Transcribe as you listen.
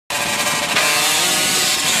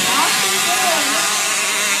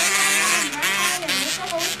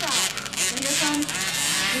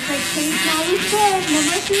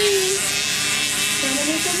number 3. Gonna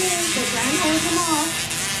make a win. The Grand holds him off.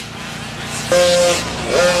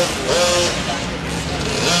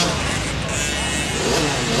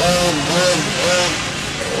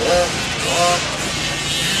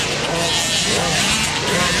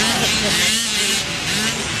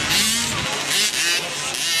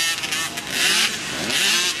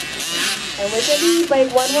 And with the lead by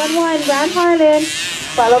 111, Grand Harlan,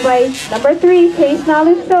 followed by number 3, Taste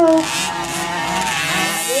Knowledge Show.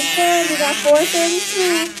 In third, we got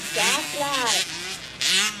 432, Jack Flash.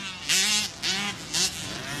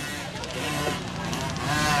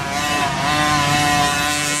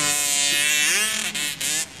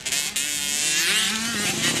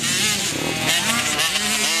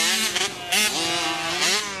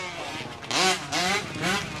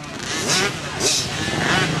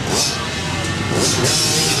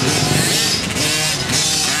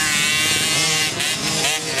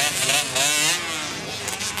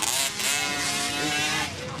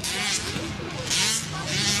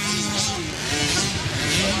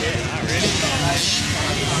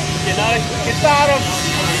 Get started.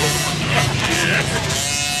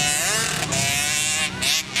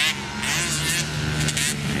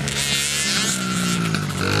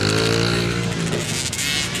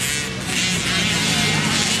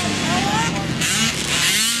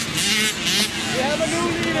 We have a new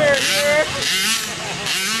leader here.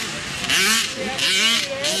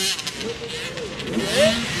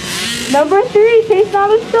 Number 3, Taste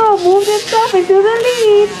Knowledge Show, moved himself into the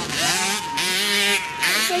lead.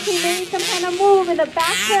 Looks like he's making some kind of move in the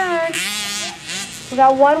back turn. We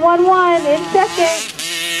got 111 in second.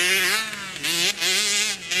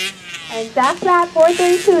 And Zach Flat,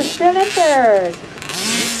 432, still in third.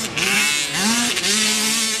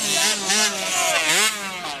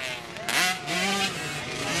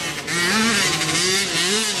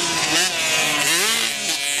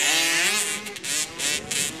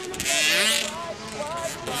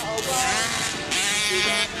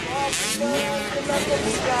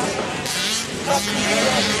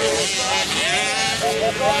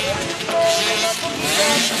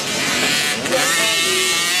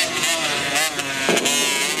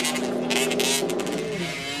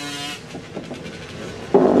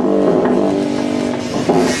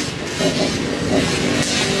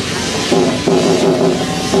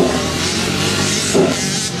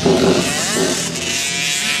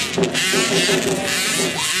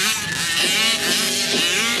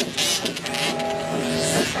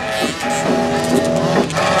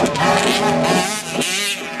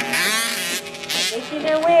 Making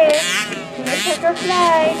their way to the checker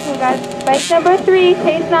flag. We got bike number 3,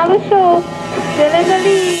 Taste Knowledge Show, still in the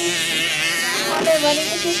lead. They're running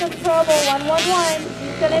into some trouble. 111,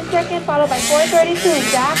 he's still in second, followed by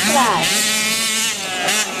 432, Jack Flag.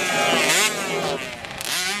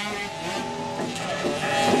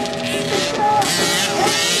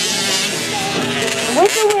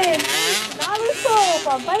 With the win, Knowledge Show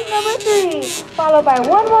from bike number 3, followed by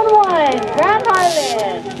 111, Grand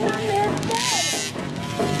Harlan.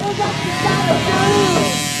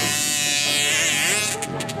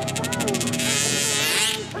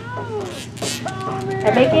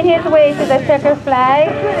 And making his way to the checker flag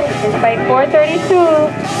is bike 432,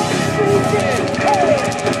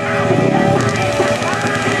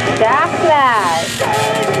 Jack Flag.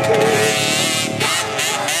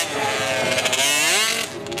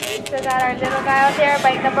 We still got our little guy out there,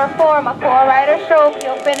 bike number 4, McCall Rider Show.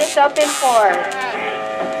 He'll finish up in 4th.